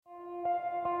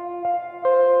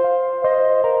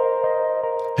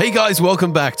Hey guys,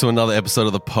 welcome back to another episode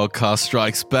of the Podcast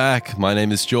Strikes Back. My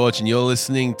name is George and you're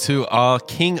listening to our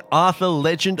King Arthur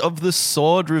Legend of the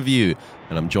Sword review.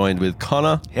 And I'm joined with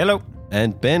Connor. Hello.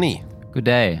 And Benny. Good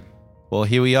day. Well,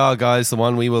 here we are, guys, the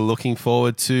one we were looking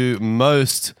forward to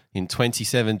most in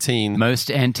 2017. Most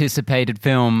anticipated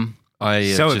film. I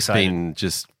have So just excited. been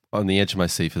just on the edge of my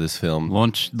seat for this film.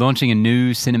 Launching a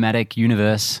new cinematic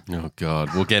universe. Oh God,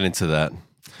 we'll get into that.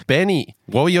 Benny,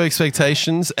 what were your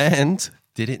expectations and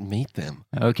did it meet them?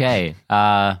 Okay.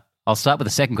 I'll start with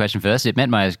the second question first. It met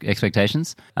my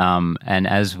expectations. And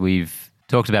as we've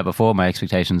talked about before, my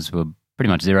expectations were pretty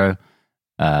much zero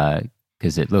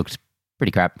because it looked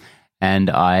pretty crap. And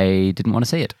I didn't want to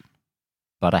see it.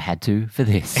 But I had to for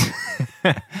this.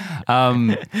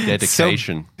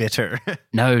 Dedication. So bitter.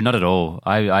 No, not at all.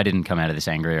 I didn't come out of this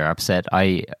angry or upset.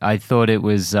 I thought it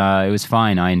was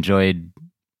fine. I enjoyed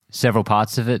several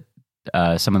parts of it.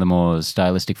 Some of the more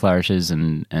stylistic flourishes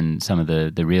and some of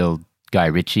the real Guy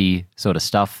Ritchie sort of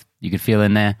stuff you could feel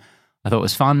in there. I thought it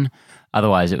was fun.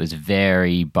 Otherwise, it was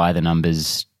very by the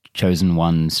numbers, chosen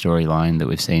one storyline that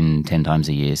we've seen 10 times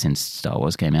a year since Star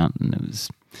Wars came out, and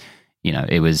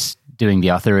it was doing the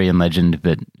Arthurian legend,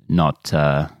 but not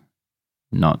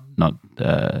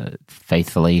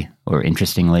faithfully or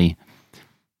interestingly.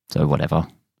 So whatever,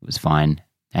 it was fine.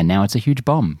 And now it's a huge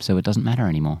bomb, so it doesn't matter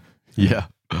anymore. Yeah.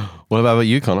 What about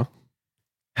you, Connor?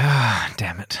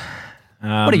 Damn it.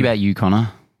 What about you,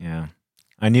 Connor? Yeah.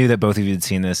 I knew that both of you had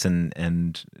seen this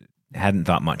and hadn't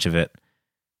thought much of it.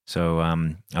 So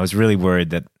I was really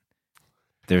worried that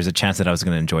there's a chance that I was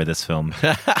going to enjoy this film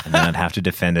and then I'd have to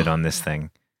defend it on this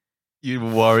thing. You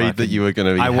were worried that you were going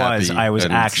to be happy. I was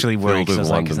and actually worried filled because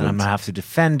with I was like, I'm wonderment. going to have to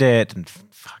defend it and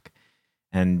fuck.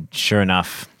 And sure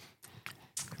enough,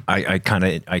 I kind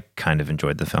of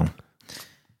enjoyed the film.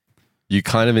 You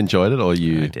kind of enjoyed it, or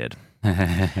you? I did.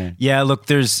 Yeah, look,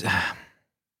 there's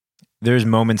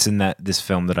moments in this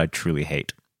film that I truly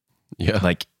hate. Yeah.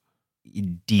 Like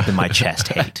deep in my chest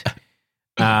hate.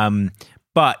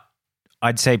 But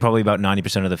I'd say probably about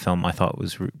 90% of the film I thought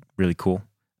was really cool.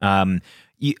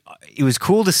 It was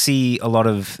cool to see a lot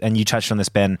of, and you touched on this,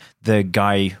 Ben, the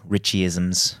Guy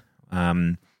Ritchie-isms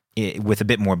with a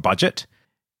bit more budget.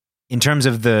 In terms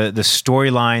of the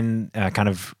storyline, kind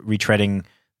of retreading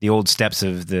the old steps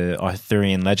of the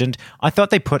Arthurian legend, I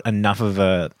thought they put enough of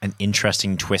an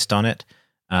interesting twist on it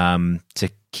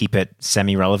to keep it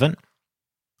semi-relevant.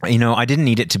 I didn't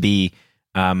need it to be,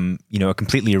 a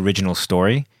completely original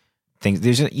story.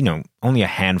 There's only a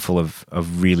handful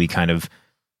of really kind of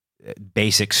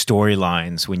basic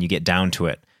storylines when you get down to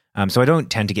it. So I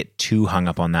don't tend to get too hung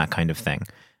up on that kind of thing.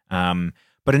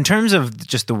 But in terms of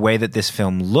just the way that this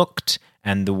film looked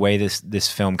and the way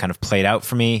this film kind of played out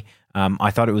for me,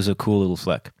 I thought it was a cool little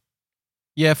flick.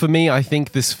 Yeah, for me, I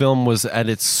think this film was at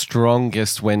its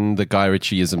strongest when the Guy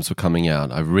Ritchie-isms were coming out.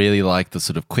 I really like the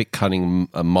sort of quick-cutting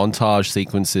montage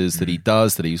sequences that he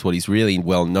does, that he's what he's really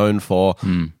well known for.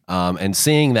 And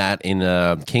seeing that in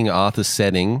a King Arthur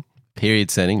setting, period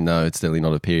setting, no, it's definitely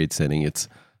not a period setting, it's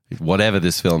whatever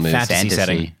this film is. Fantasy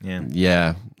Fantasy. setting.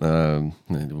 Yeah,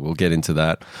 we'll get into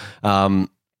that.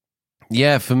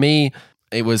 Yeah, for me,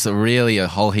 it was really a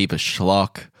whole heap of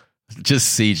schlock,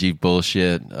 just CG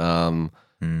bullshit.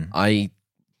 I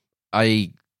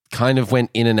kind of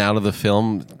went in and out of the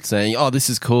film saying, oh, this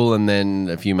is cool, and then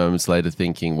a few moments later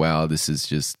thinking, wow, this is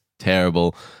just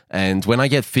terrible. And when I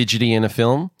get fidgety in a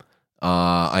film,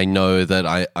 I know that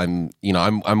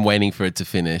I'm waiting for it to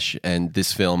finish, and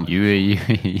this film.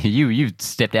 You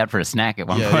stepped out for a snack at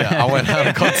one point. Yeah, I went out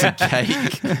and got some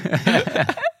cake.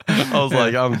 I was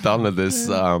like, I'm done with this.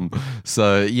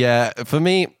 So yeah, for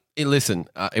me, it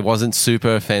wasn't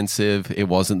super offensive. It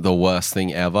wasn't the worst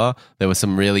thing ever. There were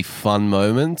some really fun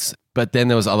moments, but then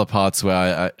there was other parts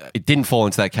where it didn't fall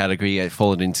into that category. It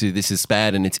followed into this is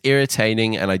bad and it's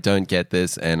irritating and I don't get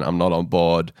this and I'm not on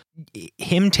board.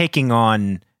 Him taking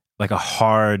on like a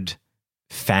hard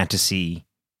fantasy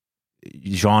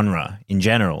genre in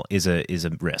general is a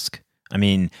risk. I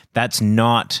mean, that's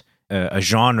not a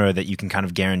genre that you can kind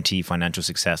of guarantee financial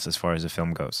success as far as a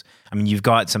film goes. I mean, you've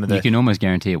got some of the... You can almost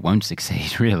guarantee it won't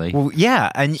succeed, really. Well, yeah,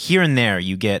 and here and there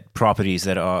you get properties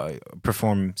that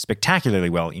perform spectacularly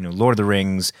well. Lord of the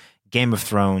Rings, Game of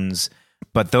Thrones,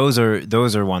 but those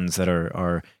are ones that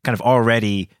are kind of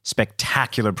already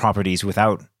spectacular properties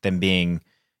without them being,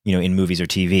 in movies or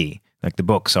TV. Like the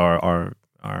books are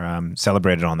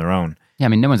celebrated on their own. Yeah, I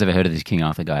mean, no one's ever heard of this King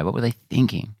Arthur guy. What were they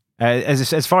thinking?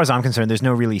 As far as I'm concerned, there's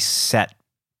no really set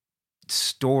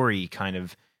story kind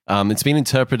of. It's been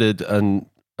interpreted a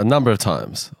number of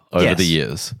times over the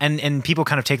years. And people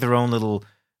kind of take their own little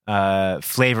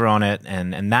flavor on it,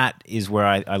 and that is where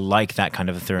I like that kind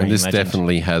of Arthurian And this legend.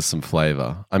 definitely has some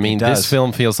flavor. I mean, It does. this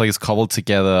film feels like it's cobbled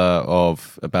together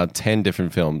of about 10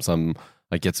 different films.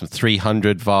 I get some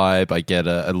 300 vibe. I get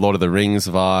a Lord of the Rings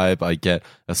vibe. I get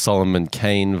a Solomon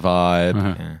Kane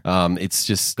vibe. It's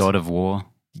just God of War.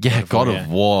 God of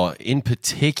War in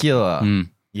particular.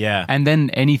 Yeah. And then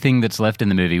anything that's left in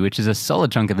the movie, which is a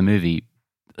solid chunk of the movie.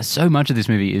 So much of this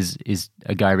movie is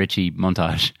a Guy Ritchie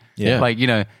montage. Yeah. Like,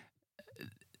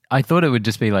 I thought it would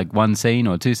just be like one scene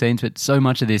or two scenes, but so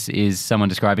much of this is someone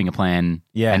describing a plan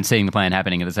and seeing the plan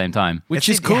happening at the same time. Which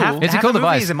is cool. It's a cool the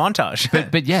movie device. is a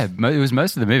montage. But yeah, it was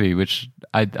most of the movie, which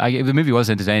the movie was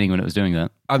entertaining when it was doing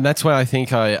that. And that's why I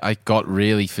think I got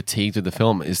really fatigued with the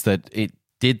film, is that it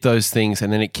did those things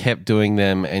and then it kept doing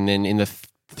them, and then in the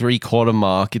 3/4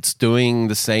 mark it's doing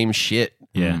the same shit.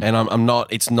 Yeah. And I'm not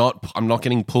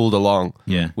getting pulled along.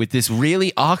 Yeah. With this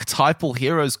really archetypal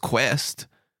hero's quest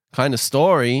kind of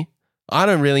story. I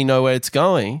don't really know where it's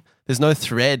going. There's no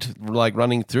thread like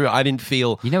running through. I didn't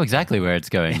feel You know exactly where it's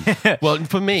going. well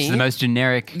for me. It's the most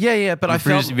generic. Yeah, but I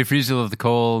felt refusal of the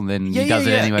call, and then he does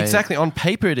it anyway. Exactly. On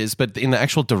paper it is, but in the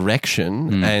actual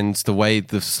direction and the way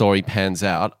the story pans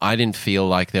out, I didn't feel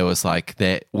like there was like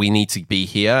that we need to be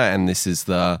here and this is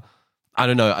the I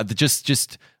don't know,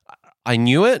 just I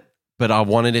knew it, but I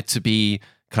wanted it to be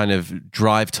kind of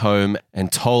drived home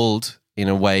and told in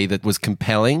a way that was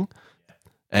compelling,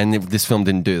 and this film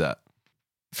didn't do that.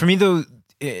 For me, though,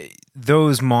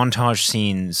 those montage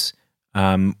scenes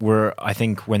were, I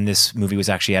think, when this movie was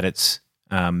actually at its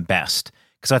best,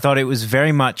 because I thought it was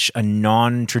very much a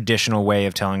non-traditional way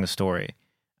of telling a story.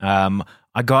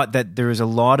 I got that there was a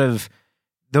lot of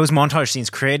those montage scenes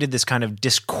created this kind of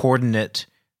discordant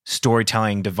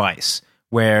storytelling device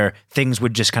where things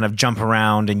would just kind of jump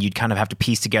around and you'd kind of have to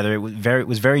piece together. It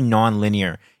was very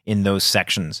non-linear in those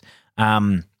sections.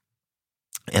 And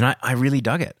I really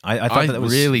dug it. I thought that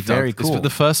was really very dug cool. The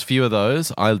first few of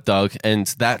those I dug, and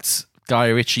that's Guy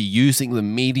Ritchie using the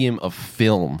medium of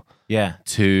film Yeah.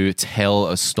 to tell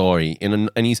a story. And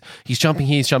he's jumping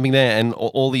here, he's jumping there, and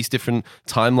all these different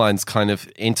timelines kind of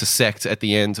intersect at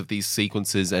the end of these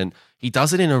sequences, and he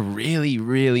does it in a really,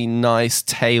 really nice,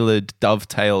 tailored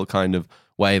dovetail kind of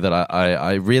way that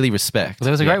I really respect. Well,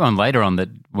 there was a great one later on that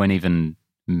went even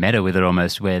meta with it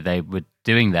almost, where they were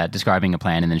doing that, describing a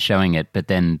plan and then showing it, but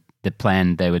then the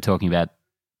plan they were talking about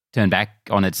turned back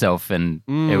on itself, and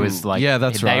it was like yeah,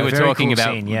 that's right. they were Very talking cool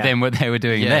about scene, yeah. them what they were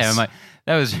doing there. I'm like,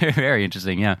 that was very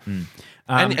interesting. Yeah,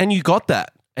 And you got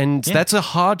that. And that's a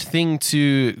hard thing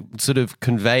to sort of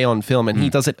convey on film, and he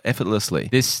does it effortlessly.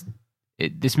 this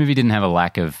movie didn't have a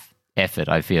lack of effort,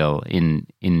 I feel,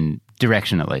 in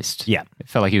direction at least. Yeah. It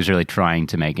felt like he was really trying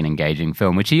to make an engaging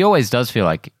film, which he always does feel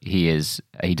like he is.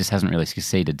 He just hasn't really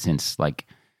succeeded since like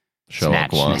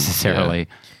Sherlock Snatch 1, necessarily.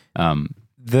 I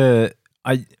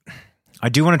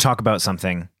do want to talk about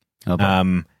something, Oh, boy.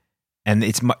 and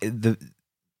it's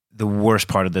the worst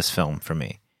part of this film for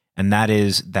me, and that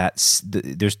is that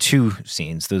there's two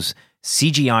scenes, those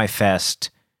CGI fest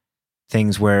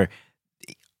things where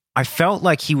I felt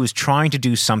like he was trying to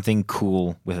do something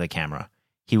cool with the camera.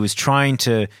 He was trying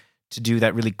to do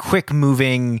that really quick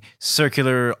moving,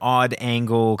 circular, odd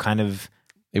angle kind of.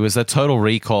 It was a Total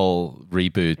Recall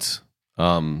reboot.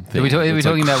 Are we It's talking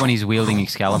like- about when he's wielding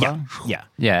Excalibur? Yeah.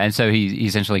 Yeah, and so he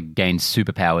essentially gains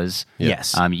superpowers.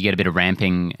 Yes. You get a bit of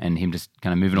ramping and him just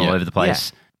kind of moving all Yeah. over the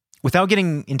place. Without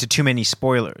getting into too many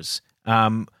spoilers,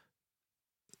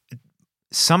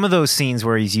 some of those scenes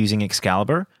where he's using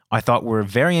Excalibur, I thought were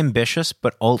very ambitious,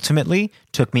 but ultimately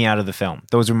took me out of the film.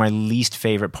 Those were my least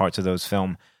favorite parts of those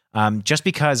film. Just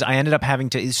because I ended up having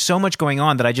to, there's so much going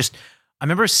on that I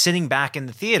remember sitting back in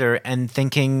the theater and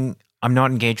thinking, I'm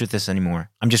not engaged with this anymore.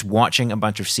 I'm just watching a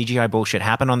bunch of CGI bullshit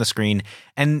happen on the screen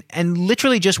and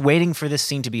literally just waiting for this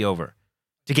scene to be over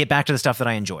to get back to the stuff that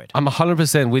I enjoyed. I'm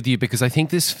 100% with you, because I think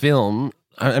this film,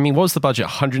 I mean, what was the budget?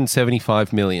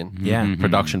 175 million Yeah.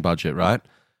 production budget, right?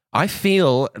 I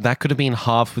feel that could have been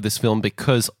half with this film,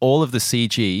 because all of the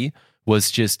CG was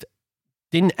just,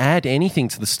 didn't add anything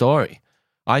to the story.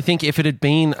 I think if it had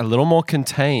been a little more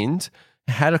contained,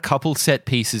 had a couple set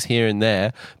pieces here and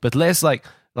there, but less like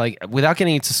without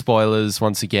getting into spoilers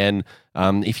once again,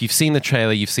 if you've seen the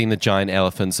trailer, you've seen the giant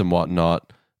elephants and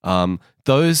whatnot.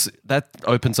 That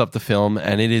opens up the film,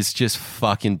 and it is just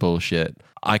fucking bullshit.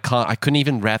 I couldn't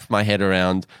even wrap my head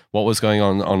around what was going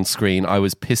on screen. I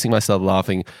was pissing myself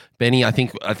laughing. Benny, I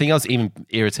think I was even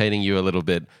irritating you a little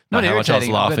bit. Not by how much I was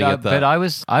irritating, laughing at that. but I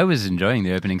was enjoying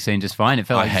the opening scene just fine. It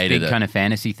felt I like hated this big it. kind of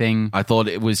fantasy thing. I thought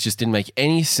it was just didn't make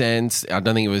any sense. I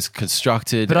don't think it was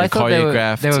constructed But I and thought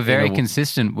choreographed. they were very in a-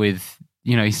 consistent with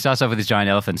he starts off with his giant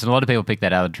elephants, and a lot of people pick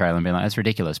that out of the trailer and be like, that's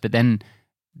ridiculous. But then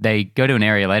they go to an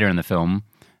area later in the film.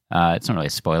 It's not really a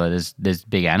spoiler. There's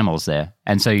big animals there,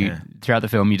 and so throughout the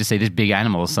film, you just see these big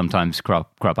animals sometimes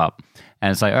crop up, and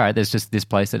it's like, all right, there's just this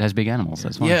place that has big animals.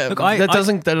 That's fine. Yeah, look, that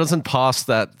doesn't pass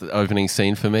that opening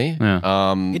scene for me.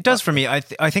 Yeah. It does for me. I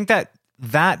think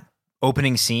that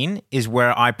opening scene is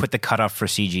where I put the cutoff for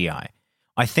CGI.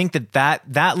 I think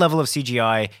that level of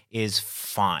CGI is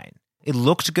fine. It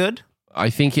looked good. I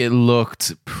think it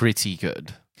looked pretty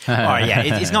good. Oh yeah,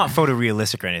 it's not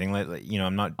photorealistic or anything.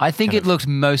 I'm not. I think it looked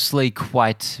mostly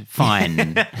quite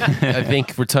fine. I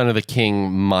think Return of the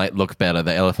King might look better.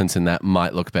 The elephants in that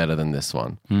might look better than this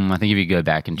one. I think if you go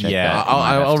back and check that,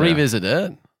 I'll revisit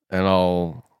it and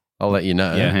I'll let you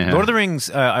know. Yeah. Lord of the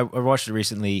Rings, I watched it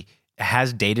recently,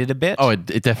 has dated a bit. Oh,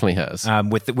 it definitely has.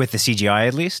 With the CGI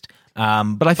at least.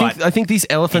 But I think these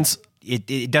elephants.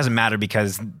 It doesn't matter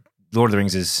because Lord of the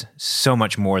Rings is so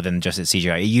much more than just its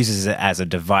CGI. It uses it as a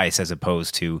device as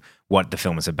opposed to what the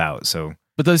film is about. So,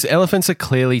 but those elephants are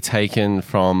clearly taken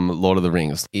from Lord of the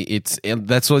Rings.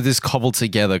 That's what this cobbled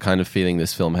together kind of feeling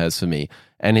this film has for me.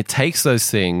 And it takes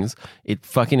those things, it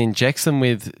fucking injects them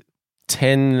with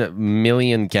 10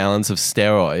 million gallons of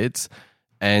steroids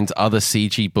and other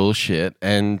CG bullshit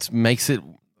and makes it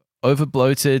over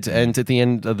bloated. And at the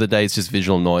end of the day, it's just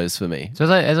visual noise for me. So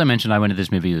as I mentioned, I went to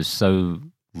this movie with so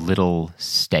little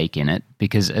stake in it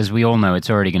because, as we all know, it's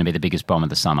already going to be the biggest bomb of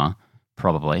the summer,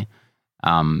 probably.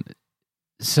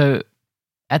 So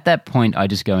at that point, I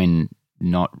just go in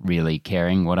not really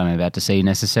caring what I'm about to see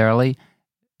necessarily.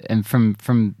 And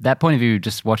from that point of view,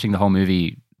 just watching the whole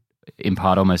movie in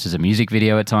part almost as a music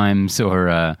video at times,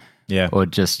 or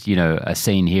just a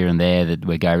scene here and there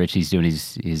where Guy Ritchie's doing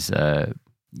his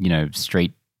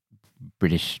street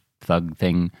British thug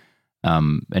thing,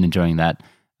 and enjoying that.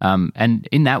 And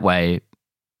in that way,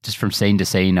 just from scene to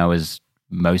scene, I was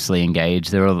mostly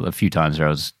engaged. There were a few times where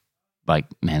I was like,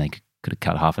 man, they could have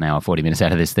cut half an hour, 40 minutes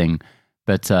out of this thing.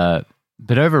 But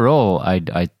overall,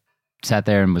 I sat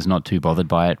there and was not too bothered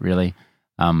by it, really.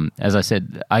 As I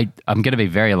said, I'm going to be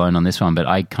very alone on this one, but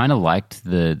I kind of liked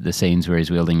the scenes where he's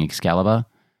wielding Excalibur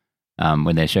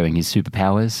when they're showing his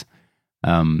superpowers.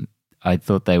 I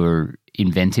thought they were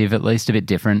inventive, at least a bit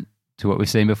different to what we've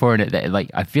seen before, and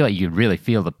I feel like you could really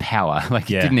feel the power. It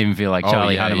didn't even feel like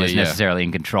Charlie Hunnam was necessarily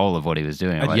in control of what he was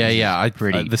doing.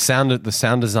 The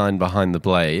sound design behind the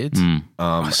blade,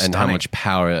 and how much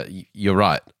power. You're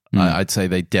right. I'd say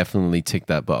they definitely tick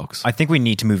that box. I think we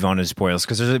need to move on to spoilers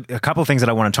because there's a couple of things that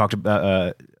I want to talk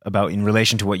about in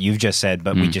relation to what you've just said,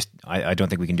 but I don't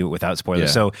think we can do it without spoilers. Yeah.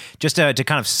 So just to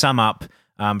kind of sum up,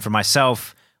 for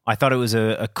myself, I thought it was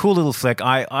a cool little flick.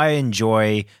 I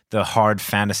enjoy the hard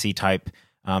fantasy type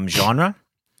genre.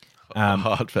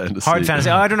 Hard fantasy. Hard fantasy.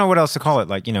 I don't know what else to call it.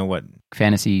 What?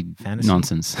 Fantasy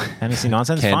nonsense. Fantasy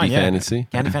nonsense? Candy Fine, yeah. fantasy.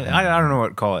 Candy fantasy. I don't know what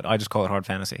to call it. I just call it hard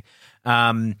fantasy.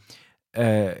 And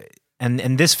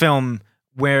this film,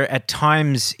 where at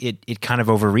times it kind of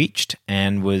overreached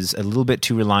and was a little bit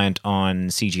too reliant on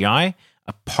CGI,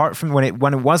 apart from when it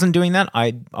wasn't doing that,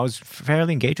 I was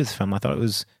fairly engaged with the film. I thought it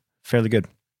was fairly good.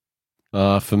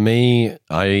 For me,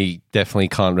 I definitely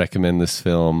can't recommend this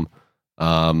film.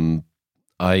 I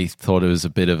thought it was a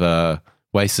bit of a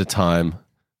waste of time.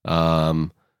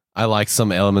 I liked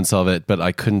some elements of it, but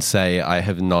I couldn't say I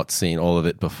have not seen all of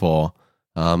it before.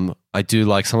 I do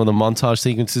like some of the montage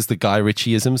sequences, the Guy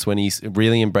Ritchie-isms, when he's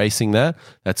really embracing that.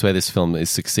 That's where this film is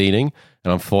succeeding.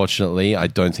 And unfortunately, I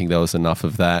don't think there was enough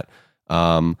of that.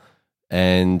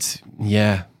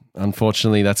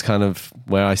 Unfortunately, that's kind of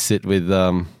where I sit with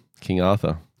King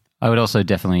Arthur. I would also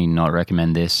definitely not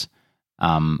recommend this.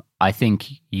 I think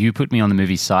you put me on the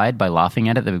movie's side by laughing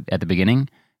at it at the beginning,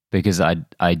 because I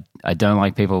don't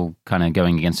like people kind of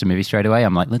going against a movie straight away.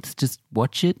 I'm like, let's just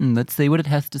watch it and let's see what it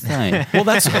has to say.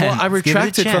 I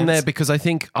retracted from there because I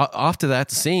think after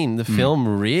that scene, the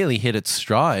film really hit its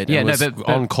stride. Yeah, and was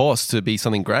on course to be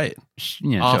something great.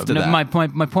 After that,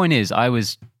 my point is, I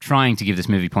was trying to give this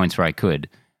movie points where I could,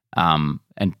 and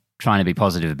trying to be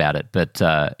positive about it. But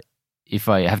if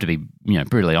I have to be,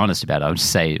 brutally honest about it, I would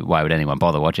just say, why would anyone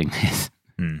bother watching this?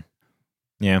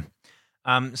 Yeah.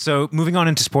 So moving on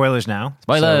into spoilers now.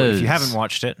 Spoilers. So if you haven't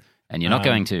watched it, and you're not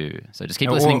going to, so just keep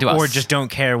listening to us, or just don't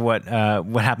care what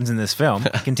happens in this film,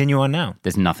 continue on now.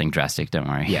 There's nothing drastic. Don't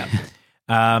worry. Yeah.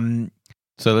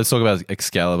 So let's talk about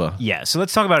Excalibur. Yeah. So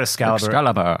let's talk about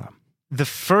Excalibur. The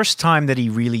first time that he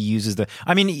really uses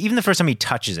even the first time he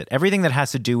touches it, everything that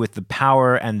has to do with the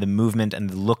power and the movement and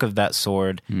the look of that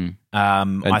sword, and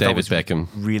I David Beckham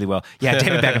really well. Yeah,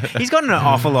 David Beckham. He's gotten an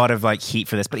awful lot of heat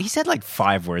for this, but he said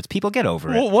 5 words. People get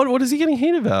over it. What is he getting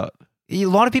heat about? A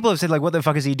lot of people have said, like, what the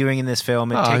fuck is he doing in this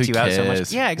film? It takes who you out so much.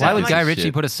 cares? Yeah, Why exactly. would Guy Shit.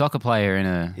 Ritchie put a soccer player in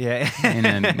a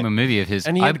Yeah. movie of his?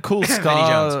 And he had cool Jones.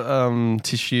 scar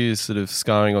tissues sort of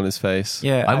scarring on his face.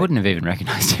 Yeah. I wouldn't have even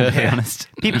recognized him, to be honest.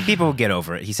 People get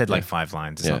over it. He said like 5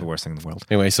 lines. It's Yeah. not the worst thing in the world.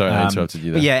 Anyway, sorry, I interrupted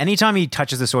you there. But yeah, anytime he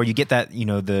touches the sword, you get that, you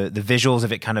know, the visuals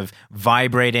of it kind of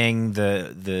vibrating,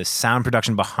 the sound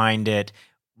production behind it,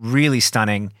 really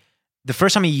stunning. The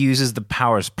first time he uses the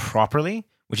powers properly,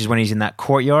 which is when he's in that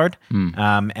courtyard,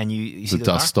 and you see The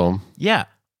dust storm. Yeah,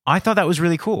 I thought that was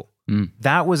really cool. Mm.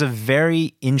 That was a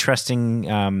very interesting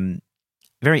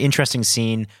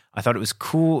scene. I thought it was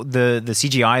cool. The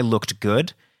CGI looked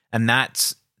good, and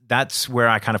that's where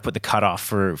I kind of put the cutoff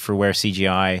for where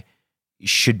CGI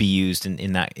should be used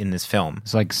in this film.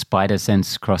 It's like Spider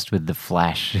Sense crossed with the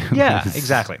Flash. Yeah,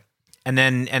 exactly. And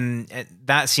then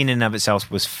that scene in and of itself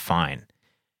was fine.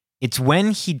 It's when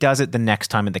he does it the next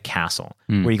time at the castle,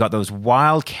 where you got those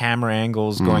wild camera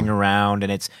angles going around,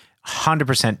 and it's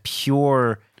 100%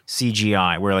 pure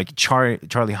CGI, where like Charlie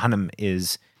Hunnam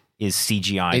is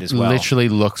CGI as well. It literally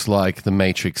looks like The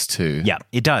Matrix 2. Yeah,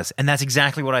 it does. And that's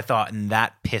exactly what I thought, and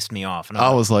that pissed me off. And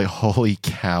I was like, holy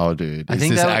cow, dude. I Is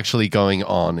think this that- actually going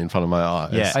on in front of my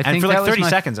eyes? yeah. I And think for that like was 30 my-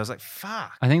 seconds, I was like,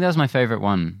 fuck. I think that was my favorite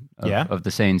one Yeah? of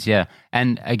the scenes. Yeah.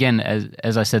 And again,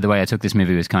 as I said, the way I took this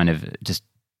movie was kind of just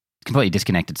completely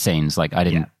disconnected scenes. Like I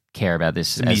didn't care about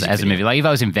this music as a video. movie. Like if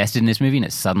I was invested in this movie and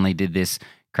it suddenly did this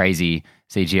crazy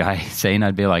CGI scene,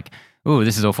 I'd be like, "Ooh,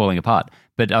 this is all falling apart."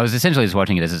 But I was essentially just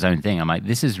watching it as its own thing. I'm like,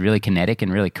 this is really kinetic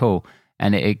and really cool.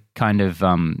 And it kind of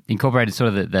incorporated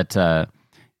sort of that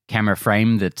camera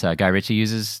frame that Guy Ritchie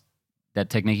uses,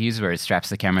 that technique he uses where it straps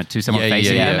the camera to someone Yeah,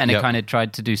 facing yeah, him. yeah, And yep. it kind of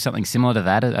tried to do something similar to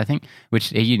that, I think, which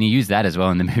he used that as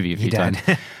well in the movie a few did. times.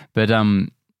 But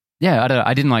yeah,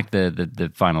 I didn't like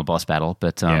the final boss battle,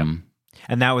 but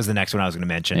And that was the next one I was going to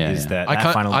mention, Yeah, is yeah.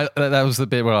 that final... That was the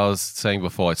bit where I was saying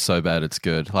before, it's so bad, it's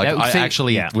good. Like, Yeah, I see-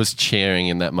 actually yeah. was cheering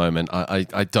in that moment.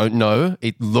 I don't know.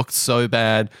 It looked so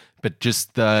bad, but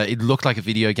just it looked like a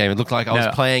video game. It looked like I was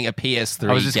No. playing a PS3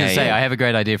 I was just going to game. say, I have a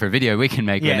great idea for a video we can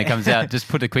make when Yeah. it comes out. Just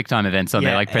put the QuickTime events on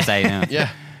there, Yeah. like press A now. Yeah.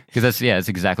 Because that's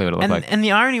exactly what it looked and, like. and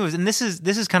the irony was, and this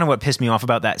is kind of what pissed me off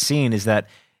about that scene, is that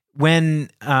when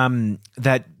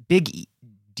that big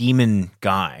demon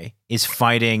guy is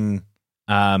fighting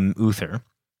Uther,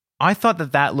 I thought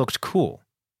that looked cool,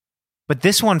 but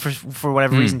this one for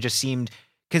whatever reason just seemed,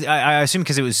 because I assume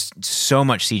because it was so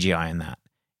much CGI in that,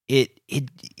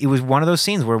 it was one of those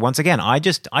scenes where once again I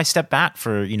stepped back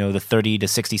for the 30 to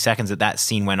 60 seconds that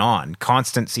scene went on,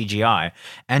 constant CGI,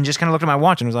 and just kind of looked at my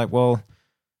watch and was like, well,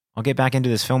 I'll get back into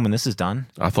this film when this is done.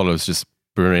 I thought it was just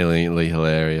brilliantly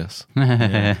hilarious.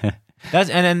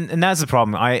 That's and that's the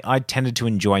problem. I tended to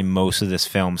enjoy most of this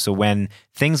film, so when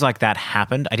things like that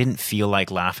happened, I didn't feel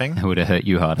like laughing. It would have hurt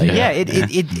you harder. Yeah,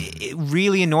 it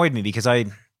really annoyed me because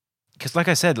like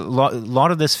I said, a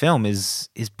lot of this film is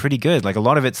pretty good. Like a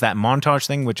lot of it's that montage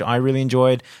thing, which I really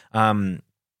enjoyed. A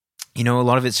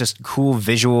lot of it's just cool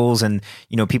visuals and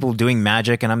people doing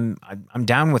magic, and I'm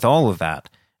down with all of that.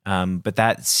 But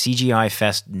that CGI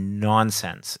fest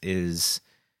nonsense is.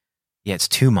 Yeah, it's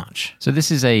too much. So this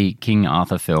is a King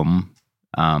Arthur film.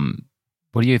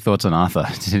 What are your thoughts on Arthur?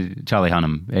 Charlie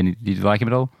Hunnam. And did you like him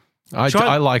at all?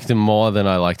 I liked him more than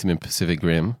I liked him in Pacific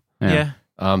Rim. Yeah.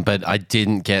 But I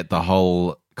didn't get the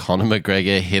whole Conor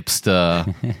McGregor hipster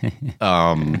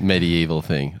medieval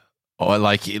thing. Or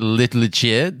like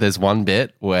legit, there's one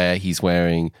bit where he's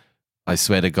wearing, I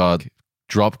swear to God,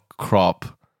 drop crop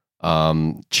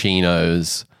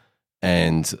chinos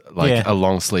and like a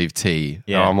long sleeve tee.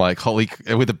 Yeah. And I'm like,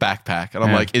 with a backpack. And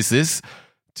I'm like, is this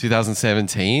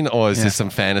 2017 or is this some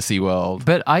fantasy world?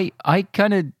 But I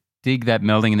kind of dig that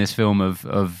melding in this film of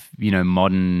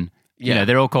modern. Yeah.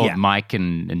 They're all called Yeah. Mike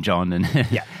and John and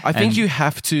Yeah. I think and you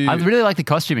have to. I really like the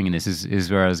costuming in this.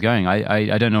 Is where I was going.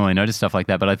 I don't normally notice stuff like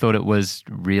that, but I thought it was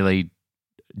really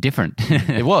different.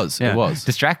 It was. Yeah. It was.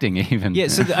 Distracting even. Yeah,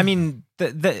 so I mean,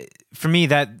 for me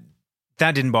that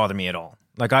didn't bother me at all.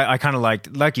 Like I kind of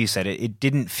liked, like you said, it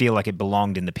didn't feel like it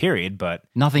belonged in the period, but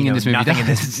Nothing in this movie nothing in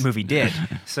does. this movie did.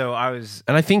 So I was,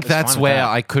 And I think was that's fine with where that.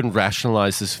 I couldn't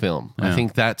rationalize this film. I Yeah.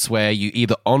 think that's where you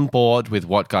either on board with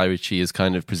what Guy Ritchie is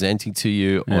kind of presenting to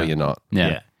you or you're not. Yeah.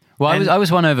 Yeah. Well, And- I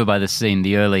was won over by the scene,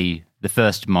 the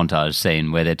first montage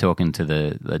scene where they're talking to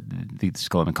let's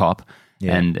call him a cop,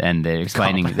 Yeah. and they're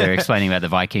explaining about the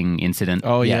Viking incident.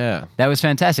 Oh, yeah. That was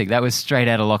fantastic. That was straight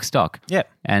out of Lock, Stock. Yeah.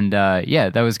 And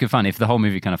that was good fun. If the whole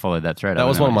movie kind of followed that thread, That I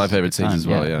was don't one know, of my it was favorite good scenes fun. as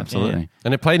well, yeah. Absolutely.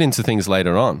 And it played into things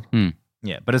later on.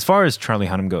 yeah. But as far as Charlie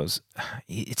Hunnam goes,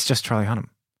 it's just Charlie Hunnam.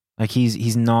 Like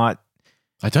he's not.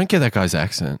 I don't get that guy's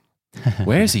accent.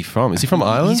 Where is he from? Is he from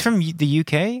Ireland? He's from the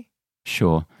UK,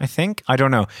 Sure. I think. I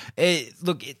don't know.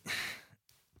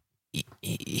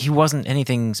 He wasn't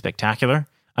anything spectacular.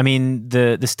 I mean,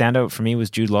 the standout for me was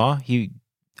Jude Law.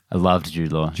 I loved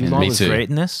Jude Law. Jude Law Me was too. great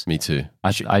in this. Me too.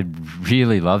 I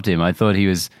really loved him. I thought he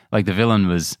was like the villain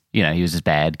was, he was just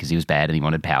bad because he was bad and he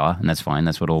wanted power, and that's fine.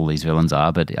 That's what all these villains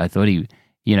are. But I thought he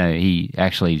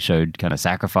actually showed kind of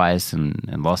sacrifice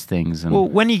and lost things. And Well,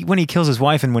 when he kills his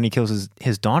wife and when he kills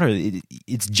his daughter,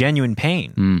 it's genuine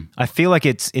pain. I feel like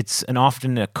it's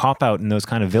often a cop out in those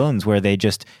kind of villains where they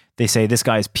say this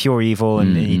guy is pure evil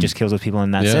and he just kills those people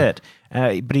and that's Yeah. it.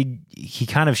 But he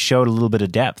kind of showed a little bit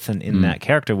of depth in that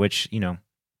character, which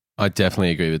I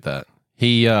definitely agree with that.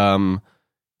 He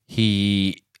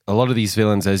a lot of these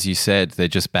villains, as you said, they're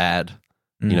just bad.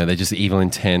 They're just evil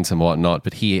intent and whatnot.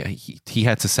 But he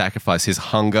had to sacrifice. His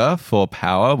hunger for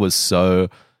power was so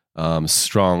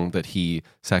strong that he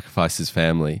sacrificed his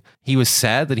family. He was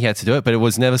sad that he had to do it, but it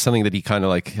was never something that he kind of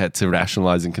like had to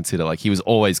rationalize and consider. Like he was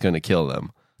always going to kill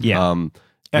them. Yeah.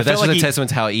 But that's felt just like a testament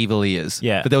to how evil he is.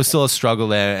 Yeah. But there was still a struggle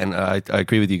there, and I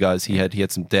agree with you guys. He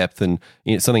had some depth and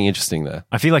something interesting there.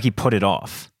 I feel like he put it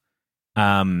off,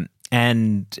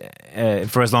 and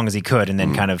for as long as he could, and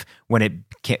then kind of when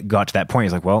it got to that point,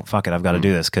 he's like, "Well, fuck it, I've got to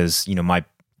do this because my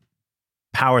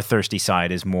power thirsty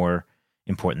side is more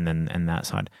important than that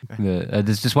side."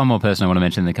 there's just one more person I want to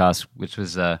mention in the cast, which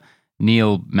was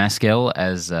Neil Maskell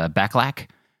as Backlack.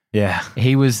 Yeah,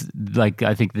 He was like,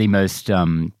 I think the most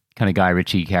kind of Guy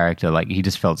Ritchie character. Like he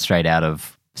just felt straight out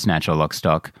of Snatch or Lock,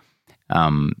 Stock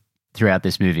throughout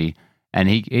this movie. And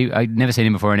I'd never seen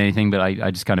him before in anything, but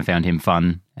I just kind of found him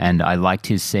fun. And I liked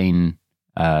his scene,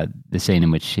 the scene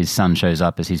in which his son shows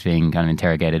up as he's being kind of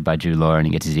interrogated by Jude Law and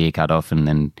he gets his ear cut off and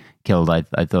then killed. I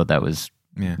thought that was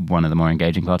one of the more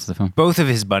engaging parts of the film. both of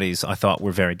his buddies I thought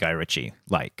were very Guy Ritchie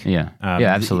like. Yeah,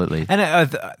 absolutely.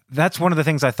 And that's one of the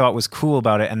things I thought was cool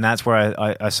about it, and that's where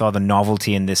I saw the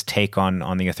novelty in this take on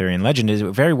the Arthurian legend. Is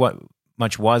it very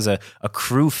much was a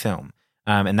crew film,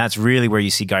 and that's really where you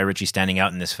see Guy Ritchie standing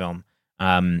out in this film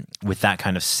with that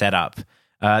kind of setup.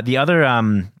 The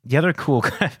other cool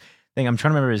thing, I'm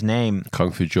trying to remember his name.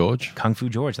 Kung Fu George. Kung Fu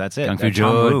George. That's it. Kung Fu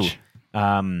Tom Wu. George.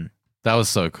 That was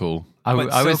so cool. I But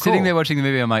was so sitting cool. there watching the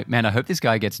movie. I'm like, man, I hope this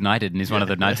guy gets knighted and is one of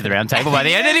the Knights of the Round Table by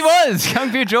the end. And he was Kung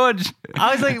Fu George.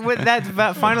 I was like, with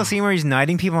that final scene where he's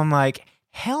knighting people, I'm like,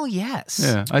 hell yes.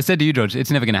 Yeah, I said to you, George, it's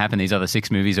never going to happen. These other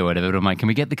 6 movies or whatever. But I'm like, can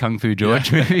we get the Kung Fu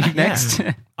George movie next?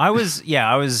 I was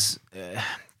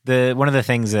one of the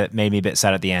things that made me a bit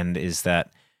sad at the end is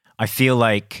that I feel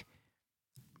like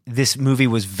this movie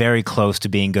was very close to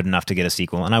being good enough to get a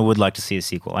sequel, and I would like to see a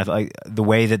sequel. I like the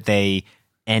way that they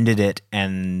ended it,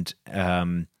 and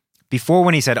before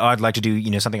when he said, "Oh, I'd like to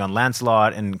do something on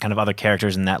Lancelot and kind of other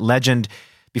characters in that legend,"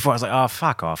 before I was like, "Oh,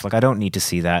 fuck off! Like I don't need to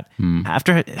see that."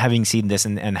 After having seen this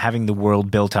and having the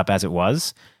world built up as it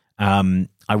was,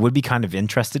 I would be kind of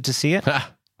interested to see it.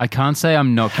 I can't say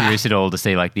I'm not curious at all to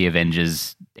see like the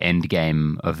Avengers end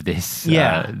game of this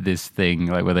this thing,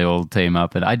 like where they all team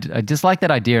up. And I just like that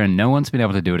idea, and no one's been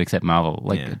able to do it except Marvel.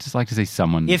 Like I'd just like to see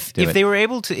someone If do it. they were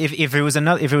able to, if it was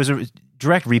a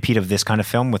direct repeat of this kind of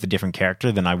film with a different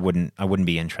character, then I wouldn't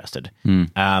be interested.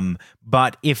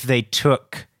 But if they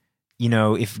took,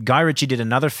 if Guy Ritchie did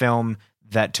another film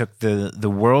that took the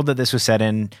world that this was set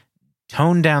in,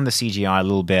 toned down the CGI a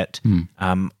little bit,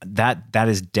 that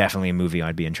is definitely a movie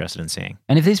I'd be interested in seeing.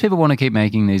 And if these people want to keep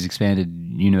making these expanded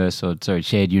universe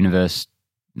shared universe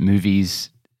movies,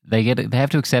 they have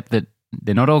to accept that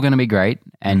they're not all going to be great.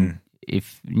 And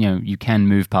if you can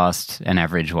move past an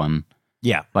average one.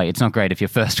 Yeah. Like it's not great if your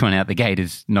first one out the gate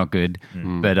is not good,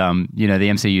 but the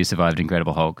MCU survived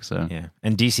Incredible Hulk, so Yeah.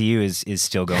 And DCU is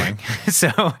still going.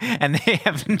 And they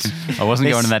haven't I wasn't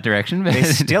they going in s- that direction, but They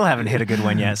still haven't hit a good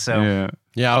one yet. So yeah.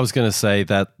 Yeah, I was going to say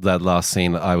that last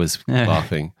scene, I was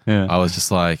laughing. Yeah. I was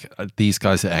just like, these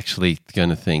guys are actually going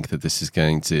to think that this is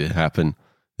going to happen.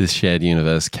 This shared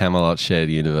universe, Camelot shared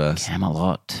universe.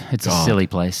 Camelot. It's a God. silly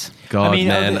place. God, I mean,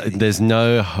 man, there's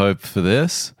no hope for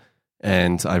this.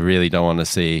 And I really don't want to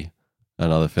see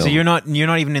another film. So you're not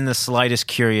even in the slightest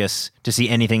curious to see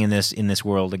anything in this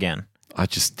world again. I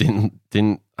just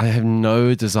didn't. I have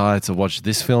no desire to watch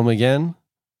this film again.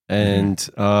 And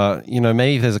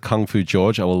maybe if there's a Kung Fu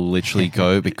George, I will literally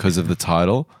go because of the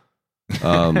title.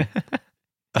 What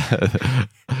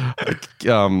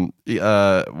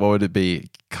would it be?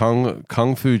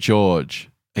 Kung Fu George,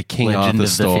 a King Legend Arthur of the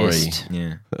story. Fist.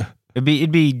 Yeah.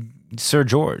 It'd be Sir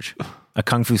George, a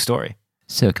kung fu story.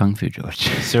 Sir Kung Fu George.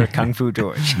 Sir Kung Fu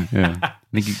George. Yeah. I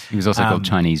think he was also called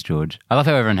Chinese George. I love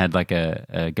how everyone had like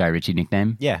a Guy Ritchie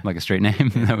nickname. Yeah. Like a street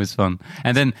name. That was fun.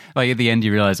 And then like at the end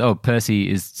you realize, oh, Percy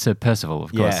is Sir Percival,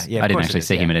 of course. Yeah, I didn't course actually it is,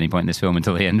 see him yeah. at any point in this film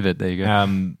until the end, but there you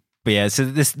go. But yeah, so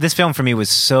this film for me was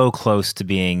so close to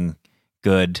being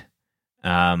good.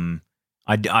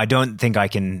 I don't think I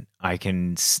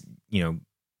can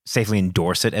safely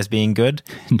endorse it as being good.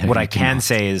 No, What I you can cannot.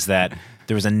 say is that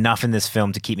there was enough in this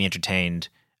film to keep me entertained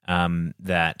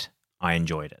that I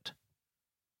enjoyed it.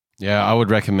 Yeah, I would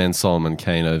recommend Solomon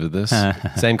Kane over this.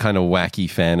 Same kind of wacky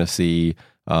fantasy,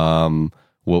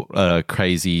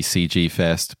 crazy CG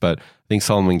fest, but I think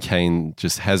Solomon Kane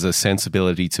just has a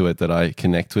sensibility to it that I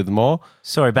connect with more.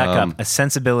 Sorry, back up. A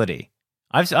sensibility.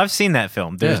 I've seen that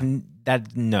film. There's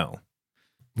no.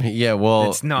 Yeah, well,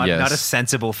 It's not a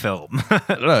sensible film.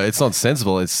 No, it's not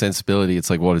sensible. It's sensibility. It's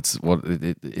like what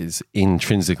it is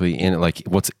intrinsically in it, like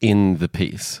what's in the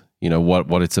piece. You know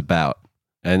what it's about,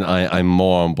 and I'm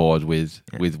more on board with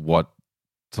what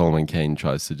Solomon Kane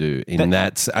tries to do.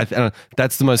 That's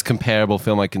the most comparable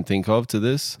film I can think of to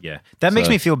this. Yeah. That makes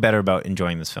me feel better about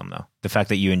enjoying this film, though. The fact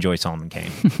that you enjoy Solomon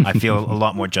Kane. I feel a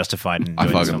lot more justified in I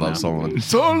enjoying this fucking film love now. Solomon.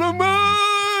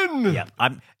 Solomon. Yeah.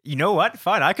 You know what?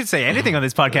 Fine. I could say anything on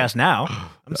this podcast now. I'm All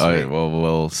right, sorry. well,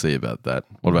 we'll see about that.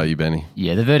 What about you, Benny?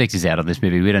 Yeah, the verdict is out on this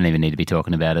movie. We don't even need to be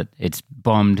talking about it. It's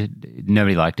bombed.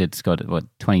 Nobody liked it. It's got,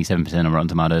 27% on Rotten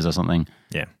Tomatoes or something.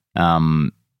 Yeah.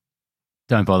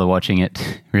 Don't bother watching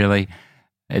it, really.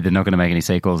 They're not going to make any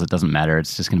sequels. It doesn't matter.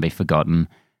 It's just going to be forgotten.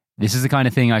 This is the kind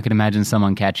of thing I could imagine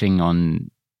someone catching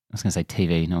on, I was going to say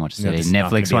TV, not watch No, TV, this is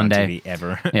not Netflix gonna one be on day. TV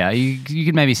ever. Yeah, you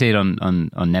could maybe see it on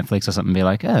Netflix or something and be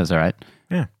like, oh, it's all right.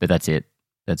 Yeah. But that's it.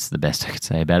 That's the best I could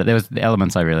say about it. There was the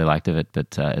elements I really liked of it,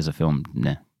 but as a film,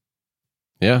 nah.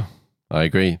 Yeah, I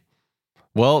agree.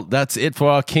 Well, that's it for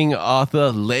our King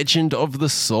Arthur Legend of the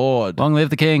Sword Long live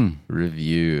the king.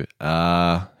 review.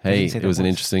 didn't Hey, say it that was an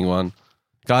once. interesting one.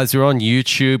 Guys, we're on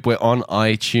YouTube. We're on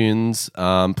iTunes.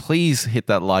 Please hit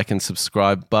that like and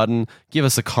subscribe button. Give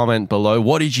us a comment below.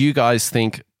 What did you guys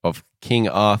think of King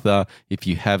Arthur if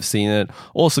you have seen it?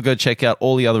 Also, go check out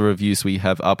all the other reviews we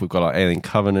have up. We've got our Alien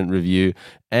Covenant review,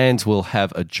 and we'll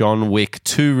have a John Wick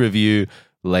 2 review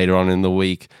later on in the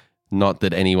week. Not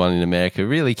that anyone in America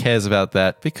really cares about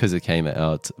that because it came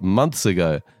out months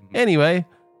ago. Anyway,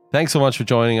 thanks so much for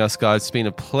joining us, guys. It's been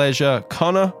a pleasure.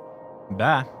 Connor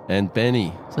Bye. and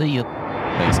Benny. See you.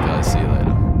 Thanks, guys. See you later.